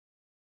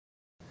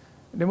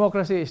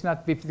Democracy is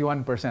not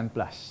 51%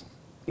 plus.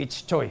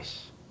 It's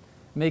choice.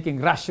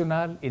 Making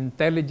rational,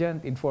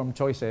 intelligent, informed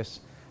choices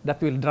that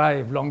will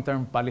drive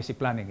long-term policy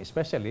planning,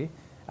 especially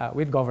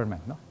with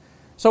government. No?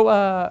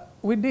 So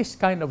with this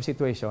kind of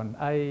situation,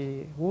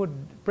 I would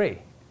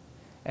pray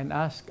and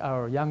ask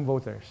our young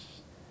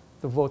voters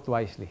to vote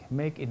wisely,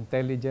 make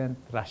intelligent,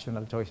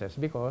 rational choices,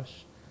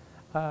 because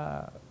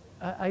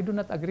I do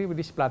not agree with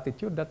this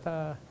platitude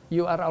that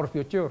you are our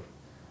future.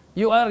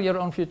 You are your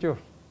own future.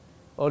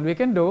 All we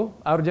can do,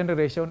 our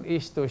generation,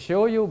 is to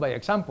show you by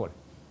example,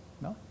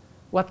 no,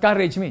 what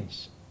courage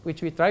means,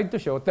 which we tried to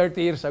show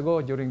 30 years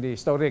ago during the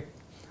historic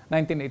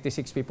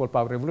 1986 People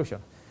Power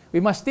Revolution. We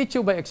must teach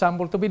you by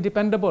example to be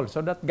dependable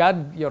so that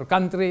God, your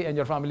country, and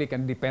your family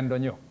can depend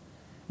on you.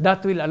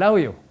 That will allow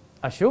you,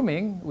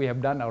 assuming we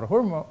have done our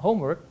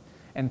homework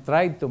and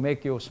tried to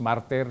make you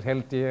smarter,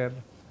 healthier,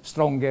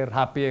 stronger,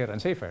 happier,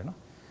 and safer. No?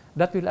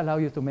 That will allow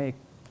you to make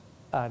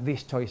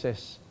these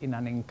choices in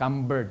an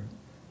encumbered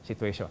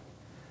situation.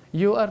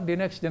 You are the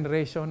next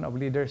generation of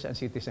leaders and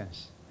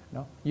citizens.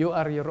 No? You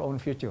are your own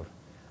future.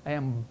 I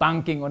am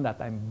banking on that.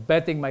 I'm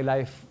betting my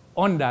life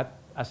on that,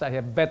 as I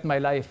have bet my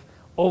life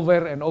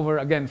over and over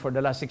again for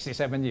the last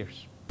 67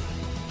 years.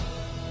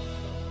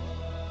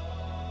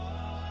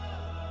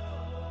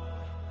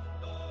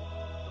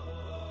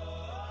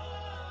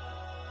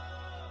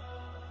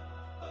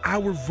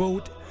 Our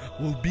vote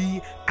will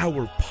be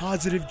our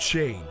positive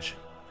change.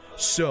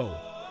 So,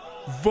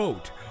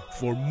 vote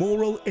for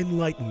moral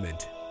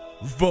enlightenment.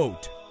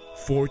 Vote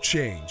for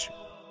change.